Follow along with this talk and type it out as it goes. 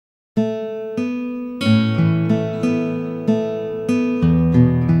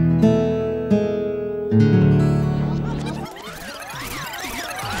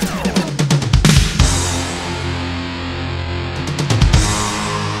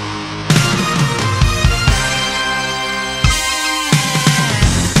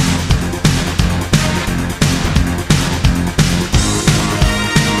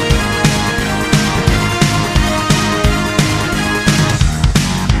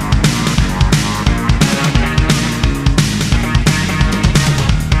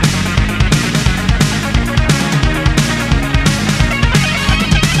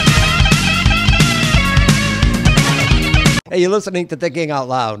You're listening to Thinking Out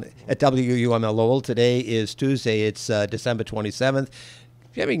Loud at WUML Lowell. Today is Tuesday. It's December 27th.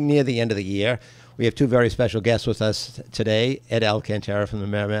 Getting near the end of the year. We have two very special guests with us today, Ed Alcantara from the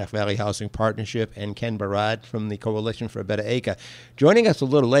Merrimack Valley Housing Partnership and Ken Berard from the Coalition for a Better Acre. Joining us a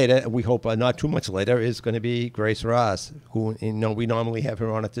little later, we hope not too much later, is going to be Grace Ross, who we normally have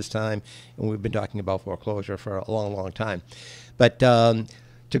her on at this time, and we've been talking about foreclosure for a long, long time. But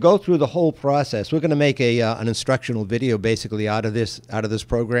to go through the whole process, we're going to make an instructional video basically out of this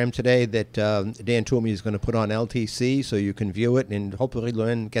program today that Dan Toomey is going to put on LTC so you can view it and hopefully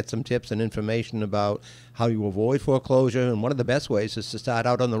get some tips and information about how you avoid foreclosure. And one of the best ways is to start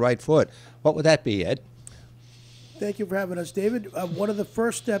out on the right foot. What would that be, Ed? Thank you for having us, David. One of the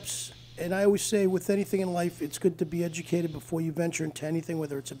first steps, and I always say with anything in life, it's good to be educated before you venture into anything,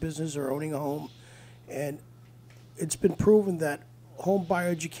 whether it's a business or owning a home. And it's been proven that home buyer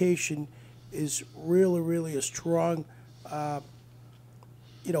education is really a strong,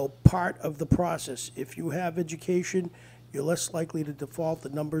 part of the process. If you have education, you're less likely to default. The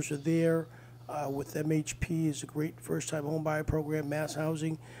numbers are there. With MHP is a great first-time home buyer program, Mass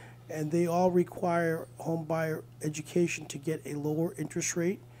Housing, and they all require home buyer education to get a lower interest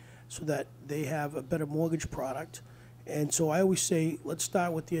rate so that they have a better mortgage product. And so I always say, let's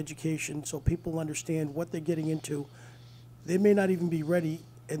start with the education so people understand what they're getting into. They may not even be ready,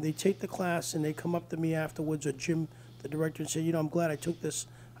 and they take the class, and they come up to me afterwards, or Jim, the director, and say, I'm glad I took this.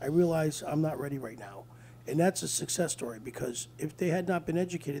 I realize I'm not ready right now. And that's a success story, because if they had not been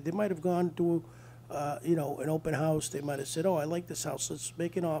educated, they might have gone to, an open house. They might have said, I like this house. Let's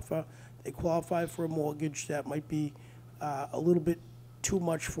make an offer. They qualify for a mortgage that might be a little bit too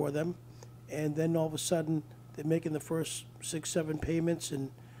much for them. And then all of a sudden, they're making the first 6, 7 payments,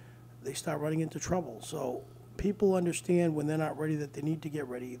 and they start running into trouble. So people understand when they're not ready that they need to get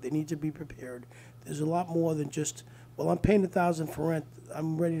ready. They need to be prepared. There's a lot more than just, I'm paying $1,000 for rent.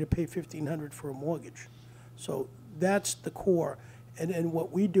 I'm ready to pay $1,500 for a mortgage. So that's the core. And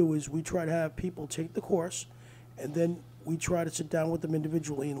what we do is we try to have people take the course, and then we try to sit down with them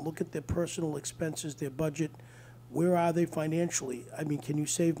individually and look at their personal expenses, their budget. Where are they financially? I mean, can you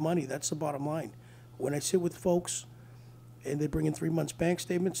save money? That's the bottom line. When I sit with folks, and they bring in 3 months bank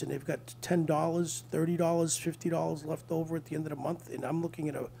statements, and they've got $10, $30, $50 left over at the end of the month, and I'm looking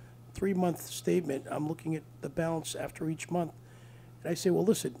at a 3-month statement. I'm looking at the balance after each month, and I say, well,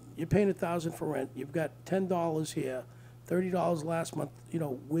 listen, you're paying $1,000 for rent. You've got $10 here, $30 last month.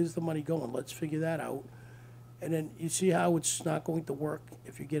 Where's the money going? Let's figure that out. And then you see how it's not going to work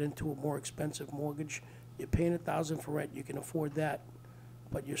if you get into a more expensive mortgage. You're paying $1,000 for rent. You can afford that,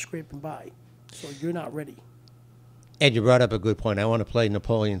 but you're scraping by, so you're not ready. Ed, you brought up a good point. I want to play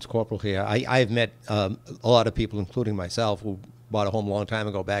Napoleon's corporal here. I've met a lot of people, including myself, who bought a home a long time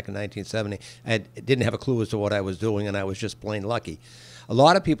ago, back in 1970. I didn't have a clue as to what I was doing, and I was just plain lucky. A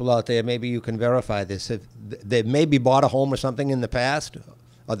lot of people out there, maybe you can verify this, if they maybe bought a home or something in the past,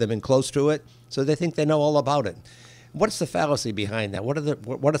 or they've been close to it, so they think they know all about it. What's the fallacy behind that? What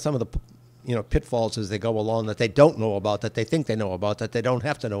are some of the pitfalls as they go along that they don't know about, that they think they know about, that they don't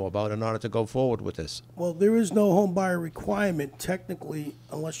have to know about in order to go forward with this? Well, there is no home buyer requirement technically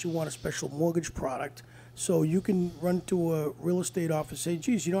unless you want a special mortgage product. So you can run to a real estate office and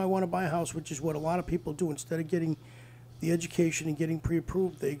say, geez, I want to buy a house, which is what a lot of people do. Instead of getting the education and getting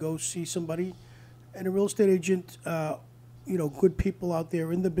pre-approved, they go see somebody. And a real estate agent, good people out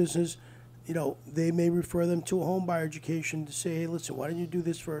there in the business, they may refer them to a home buyer education to say, hey, listen, why don't you do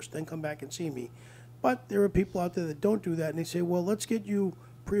this first, then come back and see me. But there are people out there that don't do that, and they say, well, let's get you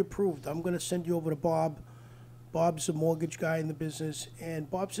pre-approved. I'm going to send you over to Bob. Bob's a mortgage guy in the business, and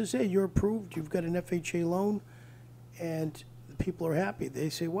Bob says, hey, you're approved. You've got an FHA loan, and the people are happy. They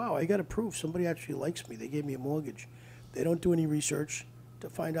say, wow, I got approved. Somebody actually likes me. They gave me a mortgage. They don't do any research to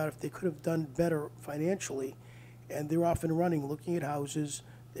find out if they could have done better financially, and they're off and running, looking at houses.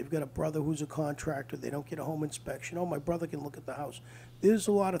 They've got a brother who's a contractor. They don't get a home inspection. Oh, my brother can look at the house. There's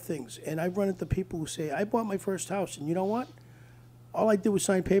a lot of things. And I've run into people who say, I bought my first house, and you know what? All I did was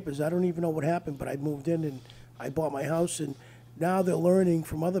sign papers. I don't even know what happened, but I moved in, and I bought my house. And now they're learning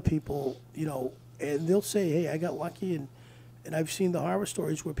from other people, and they'll say, hey, I got lucky. And I've seen the horror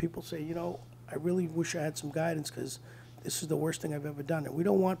stories where people say, I really wish I had some guidance because this is the worst thing I've ever done. And we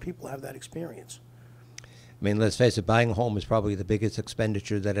don't want people to have that experience. I mean, let's face it, buying a home is probably the biggest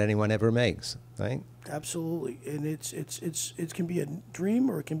expenditure that anyone ever makes, right? Absolutely. And it can be a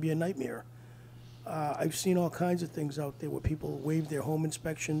dream or it can be a nightmare. I've seen all kinds of things out there where people waive their home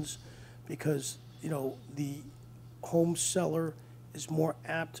inspections because, the home seller is more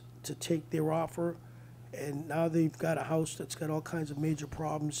apt to take their offer, and now they've got a house that's got all kinds of major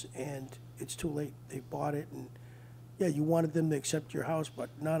problems, and it's too late. They bought it, and, Yeah, you wanted them to accept your house, but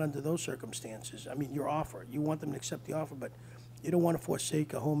not under those circumstances. I mean, your offer. You want them to accept the offer, but you don't want to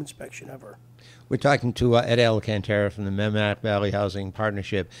forsake a home inspection ever. We're talking to Ed Alcantara from the Merrimack Valley Housing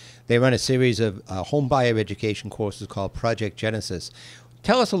Partnership. They run a series of home buyer education courses called Project Genesis.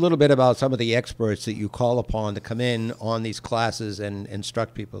 Tell us a little bit about some of the experts that you call upon to come in on these classes and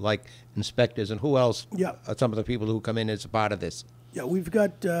instruct people, like inspectors, and who else are some of the people who come in as a part of this? Yeah, we've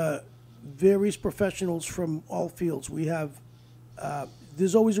got various professionals from all fields. We have,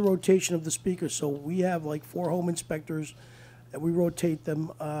 there's always a rotation of the speakers, so we have like 4 home inspectors, and we rotate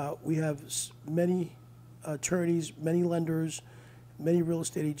them. We have many attorneys, many lenders, many real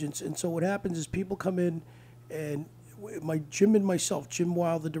estate agents, and so what happens is people come in, and Jim and myself, Jim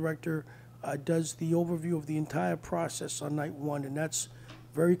Wild, the director, does the overview of the entire process on night 1, and that's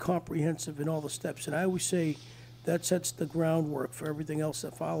very comprehensive in all the steps. And I always say that sets the groundwork for everything else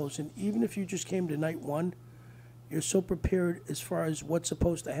that follows. And even if you just came to night 1, you're so prepared as far as what's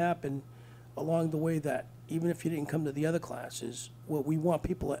supposed to happen along the way that even if you didn't come to the other classes, well, we want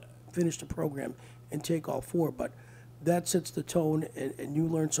people to finish the program and take all 4, but that sets the tone, and you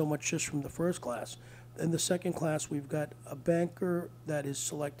learn so much just from the first class. In the second class, we've got a banker that is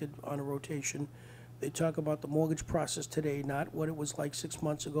selected on a rotation. They talk about the mortgage process today, not what it was like 6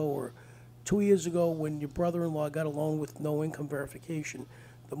 months ago or 2 years ago when your brother-in-law got a loan with no income verification.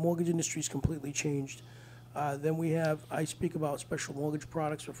 The mortgage industry's completely changed. Then I speak about special mortgage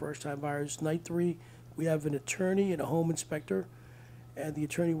products for first-time buyers. Night 3, we have an attorney and a home inspector, and the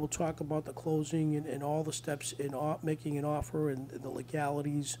attorney will talk about the closing and all the steps in making an offer and the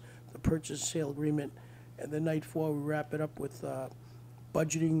legalities, the purchase and sale agreement. And then night 4, we wrap it up with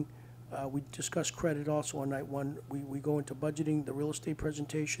budgeting. We discuss credit also on night 1. We go into budgeting, the real estate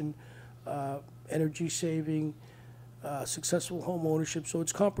presentation, energy saving, successful home ownership. So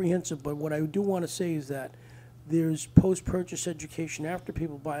it's comprehensive, but what I do want to say is that there's post-purchase education after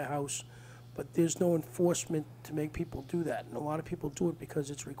people buy a house, but there's no enforcement to make people do that. And a lot of people do it because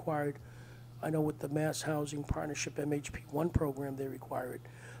it's required. I know with the Mass Housing Partnership MHP-1 program, they require it.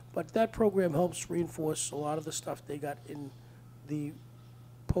 But that program helps reinforce a lot of the stuff they got in the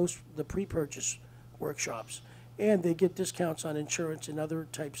pre-purchase workshops. And they get discounts on insurance and other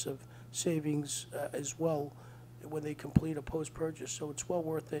types of savings as well when they complete a post-purchase. So it's well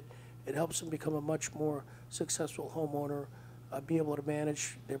worth it. It helps them become a much more successful homeowner, be able to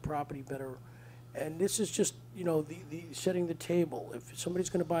manage their property better. And this is just, the setting the table. If somebody's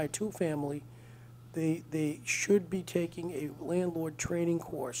going to buy a 2-family, they should be taking a landlord training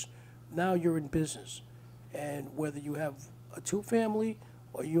course. Now you're in business. And whether you have a 2-family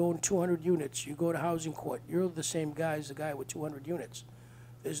or you own 200 units, you go to housing court, you're the same guy as the guy with 200 units.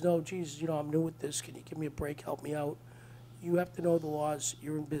 There's no, geez, I'm new at this, can you give me a break, help me out? You have to know the laws,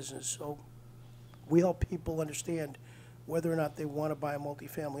 you're in business. So we help people understand whether or not they want to buy a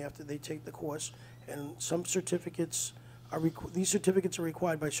multifamily after they take the course. And some certificates these certificates are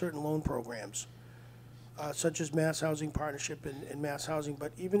required by certain loan programs, such as Mass Housing Partnership and Mass Housing.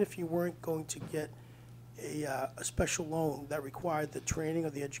 But even if you weren't going to get a special loan that required the training or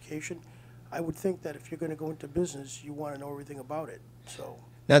the education, I would think that if you're going to go into business, you want to know everything about it. So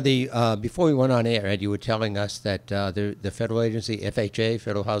now, before we went on air, Ed, you were telling us that the federal agency, FHA,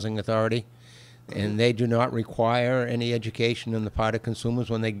 Federal Housing Authority, and they do not require any education on the part of consumers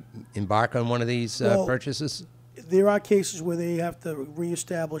when they embark on one of these purchases? There are cases where they have to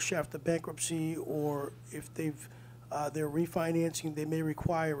reestablish after bankruptcy, or if they're refinancing, they may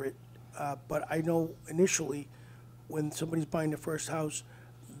require it. But I know initially when somebody's buying their first house,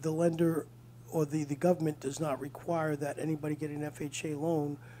 the lender or the government does not require that anybody getting an FHA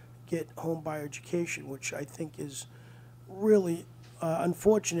loan get home buyer education, which I think is really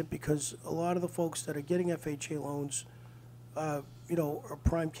unfortunate, because a lot of the folks that are getting FHA loans, are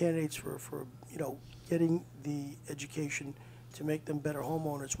prime candidates for getting the education to make them better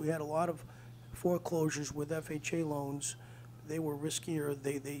homeowners. We had a lot of foreclosures with FHA loans. They were riskier.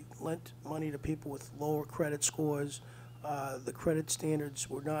 They lent money to people with lower credit scores. The credit standards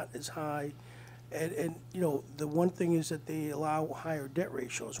were not as high. And the one thing is that they allow higher debt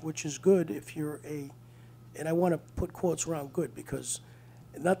ratios, which is good if you're and I want to put quotes around good, because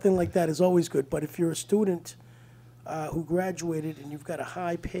nothing like that is always good, but if you're a student who graduated and you've got a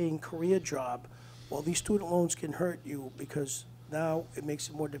high-paying career job, well, these student loans can hurt you, because now it makes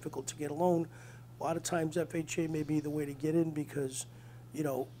it more difficult to get a loan. A lot of times FHA may be the way to get in, because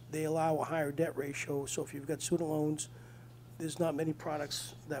they allow a higher debt ratio. So if you've got student loans, there's not many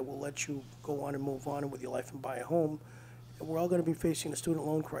products that will let you go on and move on with your life and buy a home. And we're all going to be facing a student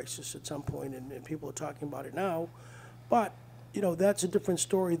loan crisis at some point, and people are talking about it now. But that's a different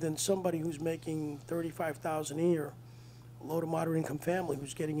story than somebody who's making $35,000 a year low to moderate income family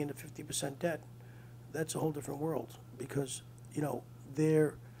who's getting into 50% debt, that's a whole different world because, you know, they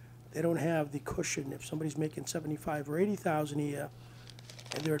don't have the cushion. If somebody's making 75 or 80,000 a year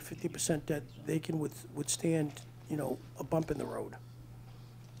and they're at 50% debt, they can withstand, you know, a bump in the road.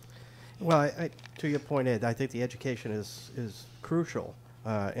 Well, to your point, Ed, I think the education is crucial,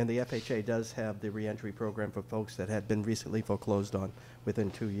 and the FHA does have the reentry program for folks that had been recently foreclosed on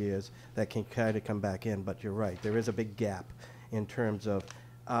within 2 years that can kind of come back in. But you're right, there is a big gap in terms of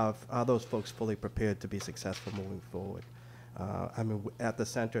are those folks fully prepared to be successful moving forward. I mean, at the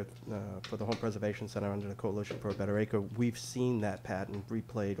Center for the Home Preservation Center under the Coalition for a Better Acre, we've seen that pattern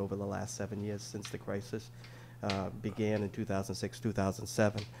replayed over the last 7 years since the crisis began in 2006,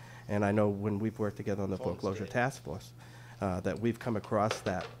 2007. And I know when we've worked together on the Foreclosure Task Force, that we've come across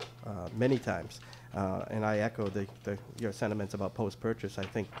that many times. And I echo your sentiments about post-purchase. I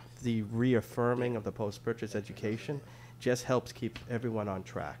think the reaffirming of the post-purchase education just helps keep everyone on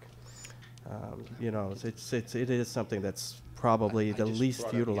track. You know, it is something that's probably the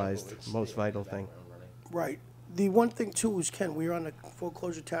least utilized, most vital thing. Right. The one thing, too, is, Ken, we were on the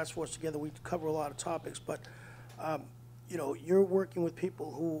Foreclosure Task Force together. We cover a lot of topics, but, you know, you're working with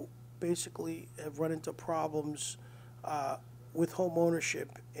people who basically have run into problems with home ownership,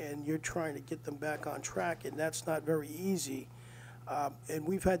 and you're trying to get them back on track, and that's not very easy. And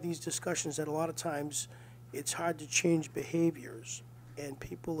we've had these discussions that a lot of times it's hard to change behaviors, and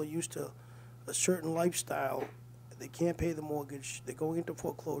people are used to a certain lifestyle. They can't pay the mortgage, they're going into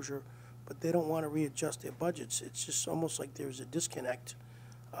foreclosure, but they don't want to readjust their budgets. It's just almost like there's a disconnect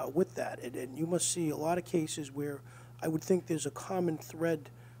with that. And you must see a lot of cases where I would think there's a common thread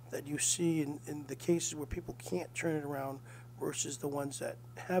that you see in the cases where people can't turn it around versus the ones that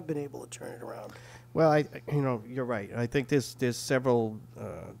have been able to turn it around. Well, you know, you're right. I think there's several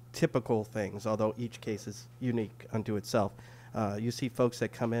typical things, although each case is unique unto itself. You see folks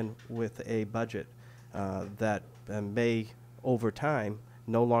that come in with a budget that may, over time,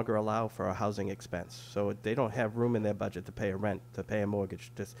 no longer allow for a housing expense. So they don't have room in their budget to pay a rent, to pay a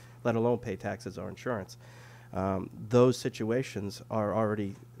mortgage, just let alone pay taxes or insurance. Those situations are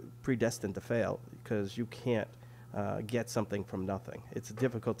already predestined to fail because you can't get something from nothing. It's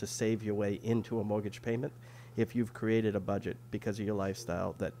difficult to save your way into a mortgage payment if you've created a budget because of your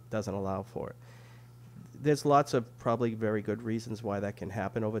lifestyle that doesn't allow for it. There's lots of probably very good reasons why that can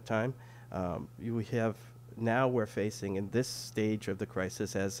happen over time. Now we're facing in this stage of the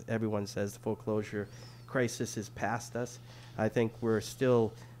crisis, as everyone says, the foreclosure crisis is past us. I think there's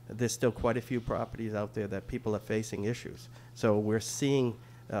still quite a few properties out there that people are facing issues. So we're seeing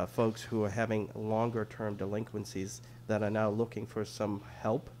folks who are having longer term delinquencies that are now looking for some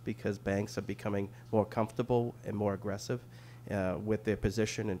help because banks are becoming more comfortable and more aggressive with their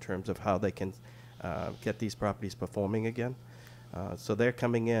position in terms of how they can get these properties performing again. So they're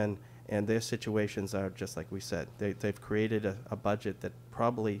coming in, and their situations are just like we said. They've created a budget that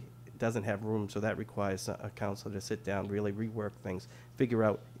probably doesn't have room, so that requires a counselor to sit down, really rework things, figure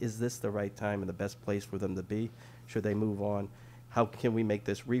out, is this the right time and the best place for them to be? Should they move on? How can we make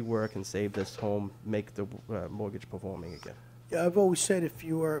this rework and save this home, make the mortgage performing again? Yeah, I've always said if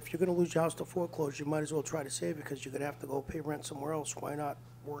you're going to lose your house to foreclosure, you might as well try to save it because you're going to have to go pay rent somewhere else. Why not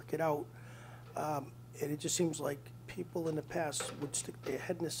work it out? And it just seems like people in the past would stick their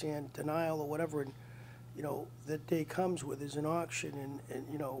head in the sand, denial or whatever, and, you know, that day comes where there's an auction and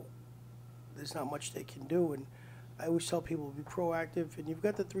you know, there's not much they can do. And I always tell people to be proactive, and you've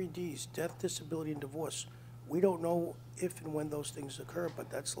got the 3 Ds, death, disability, and divorce. We don't know if and when those things occur, but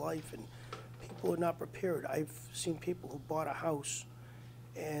that's life, and people are not prepared. I've seen people who bought a house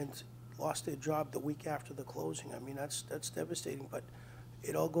and lost their job the week after the closing. I mean, that's devastating, but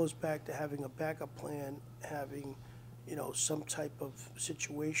it all goes back to having a backup plan, having, you know, some type of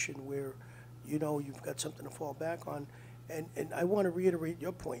situation where, you know, you've got something to fall back on. And I want to reiterate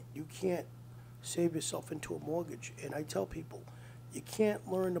your point. You can't save yourself into a mortgage. And I tell people, you can't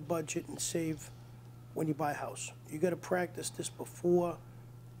learn the budget and save when you buy a house. You got to practice this before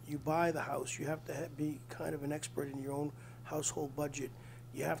you buy the house. You have to be kind of an expert in your own household budget.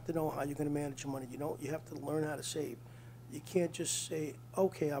 You have to know how you're going to manage your money. You have to learn how to save. You can't just say,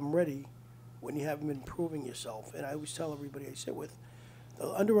 okay, I'm ready, when you haven't been proving yourself. And I always tell everybody I sit with,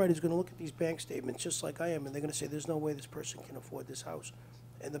 the underwriter's going to look at these bank statements just like I am, and they're going to say, there's no way this person can afford this house.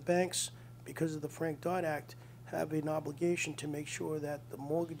 And the banks, because of the Frank Dodd Act, have an obligation to make sure that the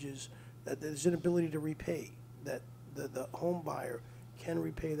mortgages, that there's an ability to repay, that the home buyer can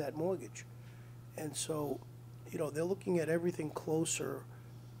repay that mortgage. And so, you know, they're looking at everything closer,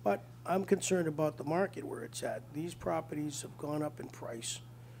 but I'm concerned about the market where it's at. These properties have gone up in price.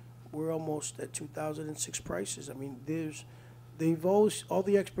 we're almost at 2006 prices. I mean, all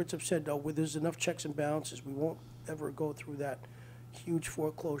the experts have said, oh, well, there's enough checks and balances. We won't ever go through that huge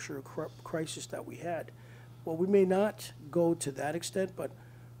foreclosure crisis that we had. Well, we may not go to that extent, but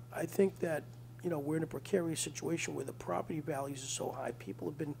I think that, we're in a precarious situation where the property values are so high. People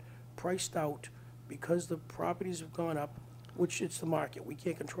have been priced out because the properties have gone up, which it's the market. We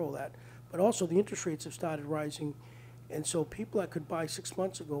can't control that. But also the interest rates have started rising, and so people that could buy 6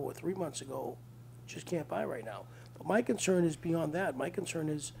 months ago or 3 months ago just can't buy right now. But my concern is beyond that. My concern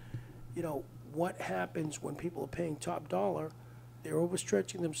is, what happens when people are paying top dollar? They're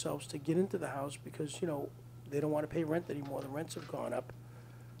overstretching themselves to get into the house because, they don't want to pay rent anymore. The rents have gone up.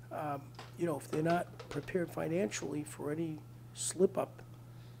 If they're not prepared financially for any slip up,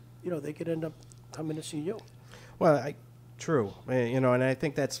 they could end up coming to see you. Well, true. And I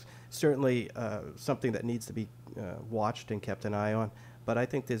think that's certainly something that needs to be watched and kept an eye on. But I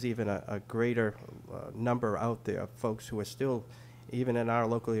think there's even a greater number out there of folks who are still, even in our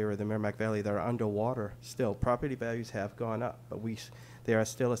local area, the Merrimack Valley, that are underwater still. Property values have gone up, but there are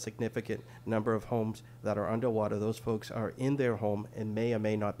still a significant number of homes that are underwater. Those folks are in their home and may or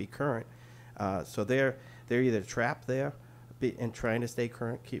may not be current. So they're either trapped there and trying to stay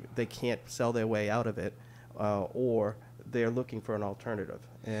current, they can't sell their way out of it, or they're looking for an alternative.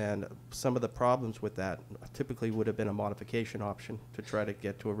 And some of the problems with that typically would have been a modification option to try to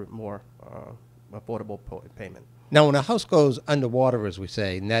get to a more affordable payment. Now, when a house goes underwater, as we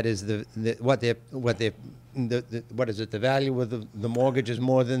say, and that is what is it? The value of the mortgage is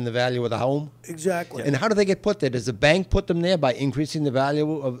more than the value of the home. Exactly. And how do they get put there? Does the bank put them there by increasing the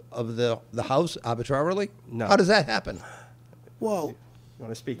value of the house arbitrarily? No. How does that happen? Well, You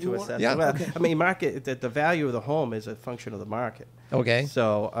want to speak to us? Yeah. Well, Okay. I mean, the value of the home is a function of the market. Okay.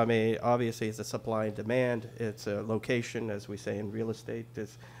 So, I mean, obviously, it's a supply and demand. It's a location, as we say in real estate,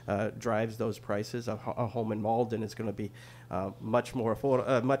 drives those prices. A home in Malden is going to be much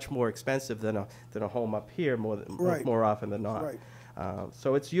more expensive than a home up here Right. more often than not. Right.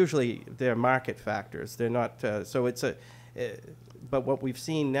 So it's usually they're market factors. They're not. But what we've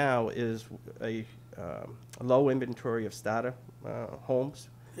seen now is a low inventory of starter homes,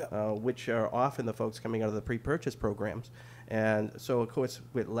 Yeah. which are often the folks coming out of the pre-purchase programs. And so, of course,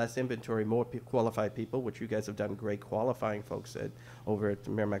 with less inventory, more qualified people, which you guys have done great qualifying, folks over at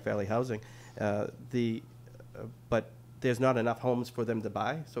Merrimack Valley Housing. But there's not enough homes for them to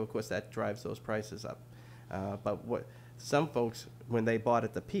buy, so of course that drives those prices up. But what some folks, when they bought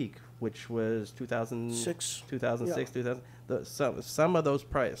at the peak, which was 2006, Yeah. 2000, some of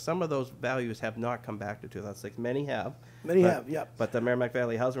those values have not come back to 2006. Many have. Many have, yeah. But the Merrimack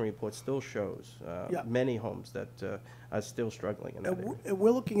Valley Housing Report still shows Yeah. many homes that are still struggling in that area. And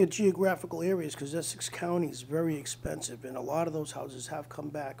we're looking at geographical areas because Essex County is very expensive, and a lot of those houses have come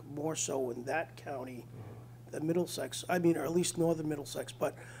back more so in that county than Middlesex. I mean, or at least northern Middlesex.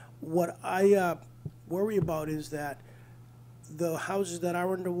 But what I worry about is that the houses that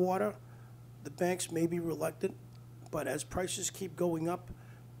are underwater, the banks may be reluctant, but as prices keep going up,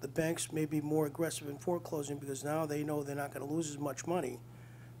 the banks may be more aggressive in foreclosing because now they know they're not going to lose as much money.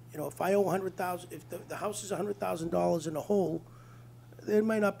 If I owe $100,000, if the house is $100,000 in a hole, it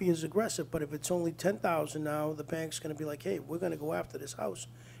might not be as aggressive. But if it's only $10,000 now, the bank's going to be like, "Hey, we're going to go after this house,"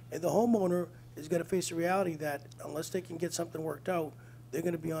 and the homeowner is going to face the reality that unless they can get something worked out, they're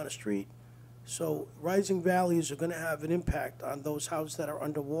going to be on the street. So rising values are going to have an impact on those houses that are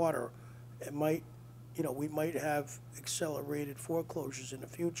underwater. It might, we might have accelerated foreclosures in the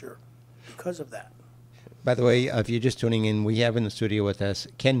future because of that. By the way, if you're just tuning in, we have in the studio with us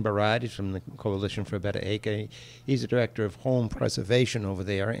Ken Berard. He's from the Coalition for a Better Acre. He's the Director of Home Preservation over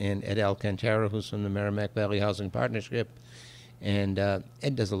there, and Ed Alcantara, who's from the Merrimack Valley Housing Partnership. And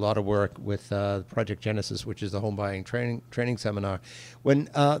Ed does a lot of work with Project Genesis, which is the home buying training seminar. When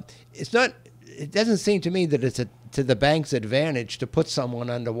it doesn't seem to me that it's to the bank's advantage to put someone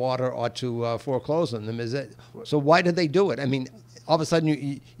underwater or to foreclose on them. Is it? So why did they do it? I mean, all of a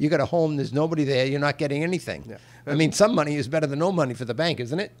sudden you got a home, there's nobody there, you're not getting anything. Yeah. I mean, some money is better than no money for the bank,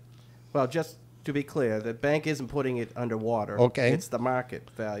 isn't it? Well, just to be clear, the bank isn't putting it underwater. Okay. It's the market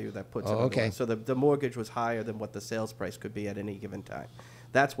value that puts it underwater. Okay. So the mortgage was higher than what the sales price could be at any given time.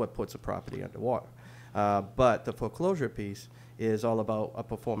 That's what puts a property underwater. But the foreclosure piece is all about a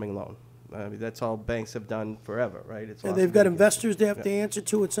performing loan. I mean, that's all banks have done forever, right? And they've got investors they have to answer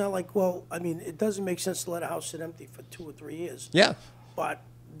to. It's not like, it doesn't make sense to let a house sit empty for 2 or 3 years. Yeah. But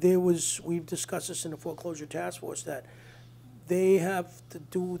we've discussed this in the foreclosure task force, that they have to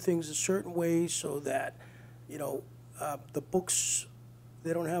do things a certain way so that, the books,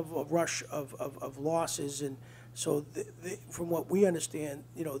 they don't have a rush of losses. And so from what we understand,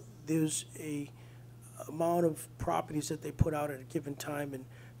 there's a amount of properties that they put out at a given time, and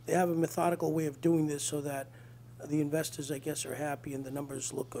they have a methodical way of doing this so that the investors, I guess, are happy and the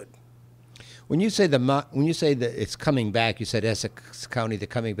numbers look good. When you say that it's coming back, you said Essex County, they're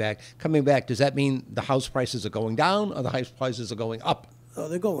coming back. Coming back, does that mean the house prices are going down or the house prices are going up? Oh,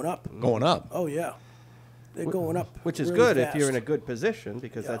 they're going up. Going up. Oh, yeah. They're going up. Which is really good if fast. you're in a good position,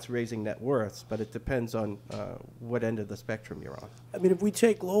 because Yeah. that's raising net worths, but it depends on what end of the spectrum you're on. I mean, if we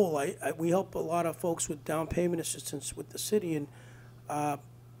take Lowell, we help a lot of folks with down payment assistance with the city, and a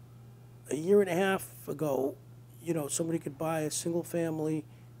year and a half ago, you know, somebody could buy a single family,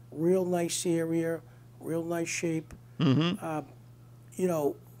 real nice area, real nice shape, you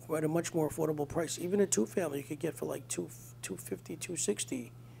know, at a much more affordable price. Even a two-family you could get for like $250,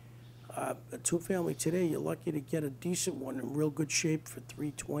 $260. A two-family today, you're lucky to get a decent one in real good shape for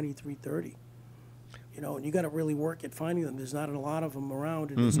 $320, $330. You know, and you got to really work at finding them. There's not a lot of them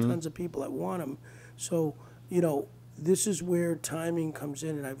around, and there's tons of people that want them. So, you know, this is where timing comes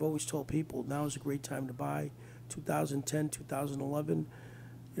in, and I've always told people now is a great time to buy. 2010, 2011.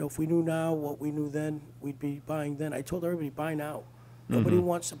 You know, if we knew now what we knew then, we'd be buying then. I told everybody, buy now. Nobody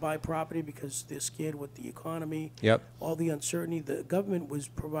wants to buy property because they're scared with the economy, all the uncertainty. The government was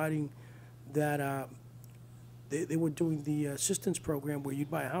providing that they were doing the assistance program where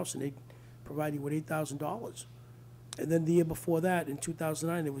you'd buy a house and they'd provide you with $8,000. And then the year before that, in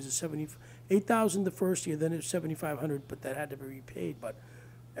 2009, there was a $8,000 the first year, then it was $7,500, but that had to be repaid. But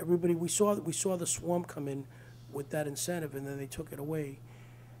everybody, we saw the swarm come in with that incentive, and then they took it away.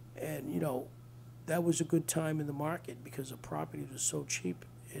 And, you know, that was a good time in the market because the property was so cheap,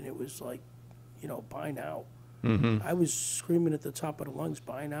 and it was like, you know, buy now. I was screaming at the top of the lungs,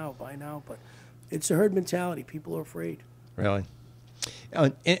 buy now, but it's a herd mentality. People are afraid. Really?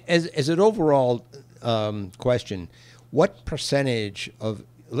 As an overall question, what percentage of,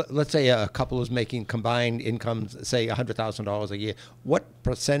 let's say a couple is making combined incomes, say $100,000 a year, what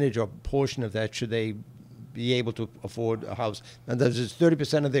percentage or portion of that should they be able to afford a house? And is it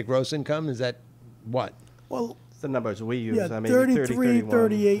 30% of their gross income? Is that what? Well, The numbers we use, yeah, I mean, 33, 31,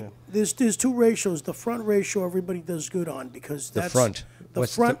 38. yeah. There's two ratios. The front ratio everybody does good on because The that's front. The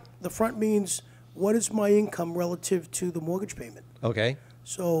What's front. The front means what is my income relative to the mortgage payment. Okay.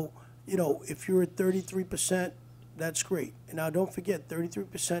 So, you know, if you're at 33%, that's great. And now don't forget,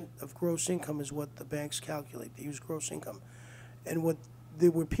 33% of gross income is what the banks calculate. They use gross income. And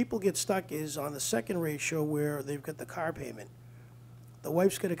where people get stuck is on the second ratio where they've got the car payment. The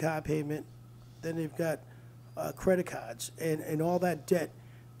wife's got a car payment, then they've got credit cards and all that debt.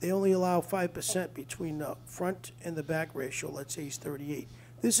 They only allow 5% between the front and the back ratio. Let's say he's 38.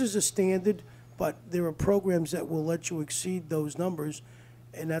 This is a standard, but there are programs that will let you exceed those numbers,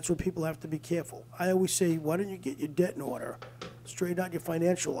 and that's where people have to be careful. I always say, why don't you get your debt in order, straighten out your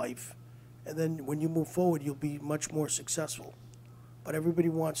financial life, and then when you move forward, you'll be much more successful. But everybody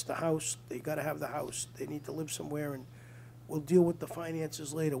wants the house. They got to have the house. They need to live somewhere, and we'll deal with the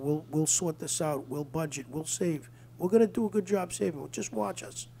finances later. We'll sort this out. We'll budget. We'll save. We're going to do a good job saving. Just watch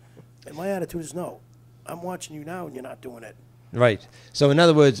us. And my attitude is no. I'm watching you now, and you're not doing it. Right. So in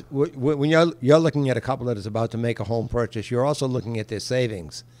other words, when you're looking at a couple that is about to make a home purchase, you're also looking at their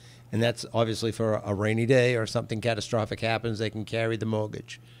savings. And that's obviously for a rainy day or something catastrophic happens, they can carry the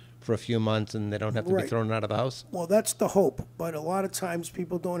mortgage for a few months and they don't have to be Right. thrown out of the house. Well, that's the hope. But a lot of times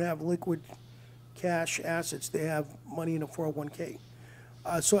people don't have liquid cash assets. They have money in a 401k.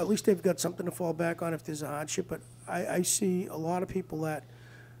 So at least they've got something to fall back on if there's a hardship. But I see a lot of people that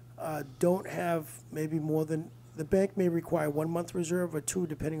don't have maybe more than, the bank may require 1 month reserve or two,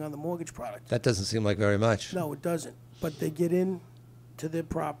 depending on the mortgage product. That doesn't seem like very much. No, it doesn't. But they get in to their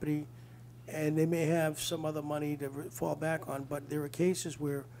property, and they may have some other money to fall back on. But there are cases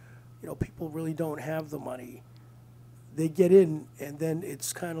where, you know, people really don't have the money. They get in, and then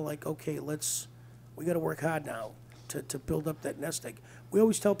it's kind of like, okay, we got to work hard now to build up that nest egg. We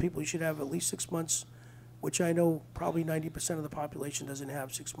always tell people you should have at least 6 months, which I know probably 90% of the population doesn't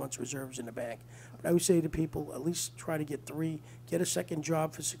have 6 months reserves in the bank. But I would say to people, at least try to get 3, get a second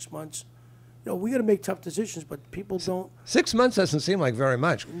job for 6 months. You know, we got to make tough decisions, but people don't. 6 months doesn't seem like very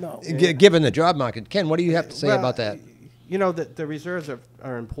much. No. Given the job market. Ken, what do you have to say Well, about that? You know, the reserves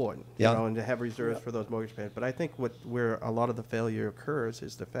are important, Yeah. you know, and to have reserves for those mortgage payments. But I think where a lot of the failure occurs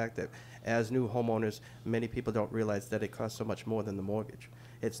is the fact that as new homeowners, many people don't realize that it costs so much more than the mortgage.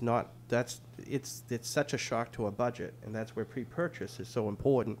 It's not, it's such a shock to a budget, and that's where pre-purchase is so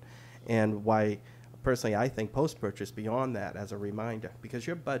important, and why personally I think post-purchase beyond that as a reminder, because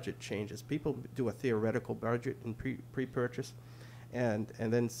your budget changes. People do a theoretical budget in pre-purchase, and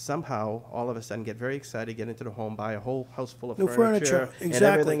then somehow all of a sudden get very excited, get into the home, buy a whole house full of New furniture, and exactly.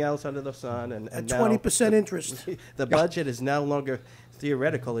 everything else under the sun, and At now 20% interest. the budget is no longer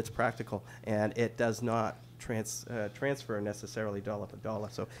theoretical; it's practical, and it does not transfer necessarily dollar for dollar.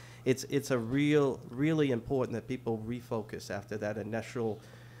 So it's a really important that people refocus after that initial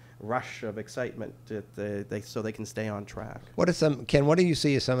rush of excitement that so they can stay on track. Ken, what do you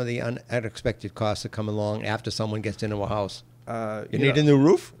see as some of the unexpected costs that come along after someone gets into a house? You need a new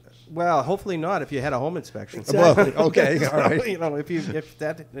roof? Well, hopefully not if you had a home inspection. Exactly. Well, okay, all right.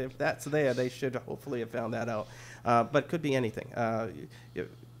 If that's there, they should hopefully have found that out. But could be anything.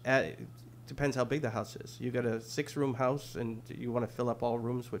 It depends how big the house is. You got a 6-room house and you want to fill up all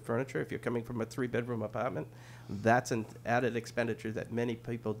rooms with furniture. If you're coming from a 3-bedroom apartment, that's an added expenditure that many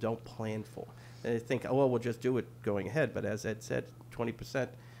people don't plan for. They think, oh, well, we'll just do it going ahead. But as Ed said, 20%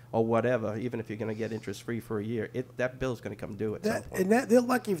 or whatever, even if you're going to get interest-free for a year, that bill's going to come due at some point. And they're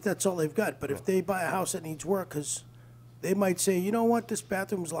lucky if that's all they've got. But if they buy a house that needs work, because they might say, you know what, this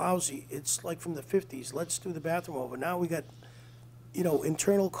bathroom's lousy. It's like from the 50s. Let's do the bathroom over. Now we got,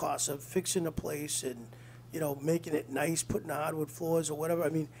 internal costs of fixing the place and, making it nice, putting hardwood floors or whatever. I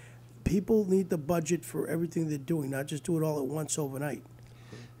mean, people need the budget for everything they're doing, not just do it all at once overnight.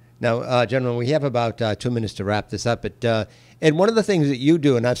 Now, gentlemen, we have about 2 minutes to wrap this up. But and one of the things that you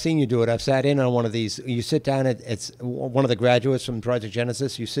do, and I've seen you do it, I've sat in on one of these. You sit down, it's one of the graduates from Project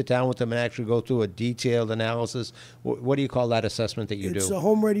Genesis. You sit down with them and actually go through a detailed analysis. What do you call that assessment that you do? It's a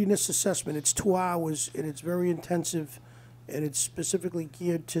home readiness assessment. It's 2 hours, and it's very intensive, and it's specifically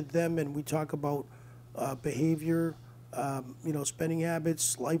geared to them. And we talk about behavior, spending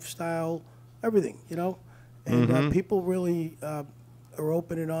habits, lifestyle, everything, And people really are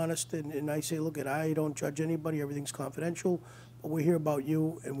open and honest, and I say, look, I don't judge anybody. Everything's confidential, but we're here about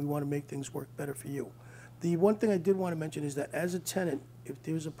you, and we want to make things work better for you. The one thing I did want to mention is that as a tenant, if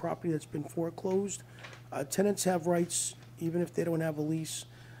there's a property that's been foreclosed, tenants have rights even if they don't have a lease.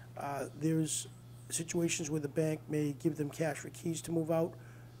 There's situations where the bank may give them cash for keys to move out.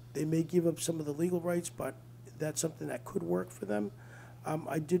 They may give up some of the legal rights, but that's something that could work for them.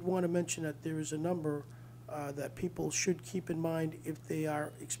 I did want to mention that there is a number that people should keep in mind if they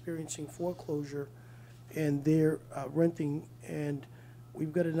are experiencing foreclosure and they're renting. And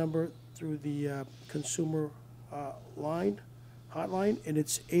we've got a number through the consumer hotline, and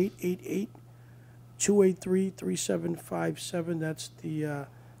it's 888-283-3757. That's the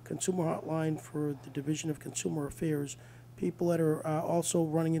consumer hotline for the Division of Consumer Affairs. People that are also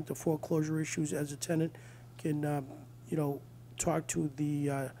running into foreclosure issues as a tenant can, talk to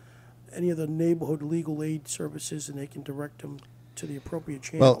the any of the neighborhood legal aid services, and they can direct them to the appropriate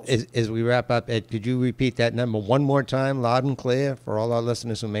channels. Well, as we wrap up, Ed, could you repeat that number one more time, loud and clear, for all our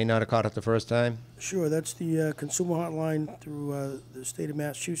listeners who may not have caught it the first time? Sure. That's the consumer hotline through the state of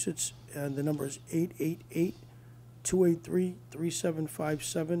Massachusetts, and the number is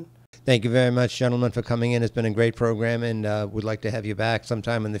 888-283-3757. Thank you very much, gentlemen, for coming in. It's been a great program, and we'd like to have you back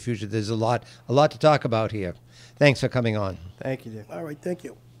sometime in the future. There's a lot to talk about here. Thanks for coming on. Thank you, Dave. All right. Thank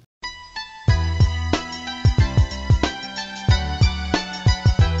you.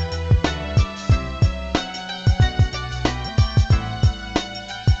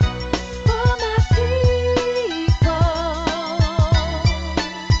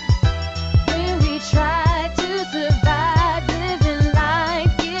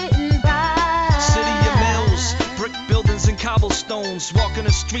 Walking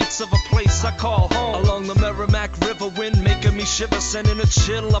the streets of a place I call home. Along the Merrimack River, wind making me shiver, sending a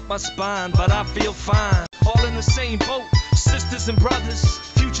chill up my spine, but I feel fine. All in the same boat, sisters and brothers,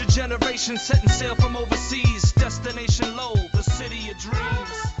 future generations setting sail from overseas. Destination Lowell, the city of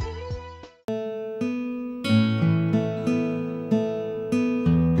dreams.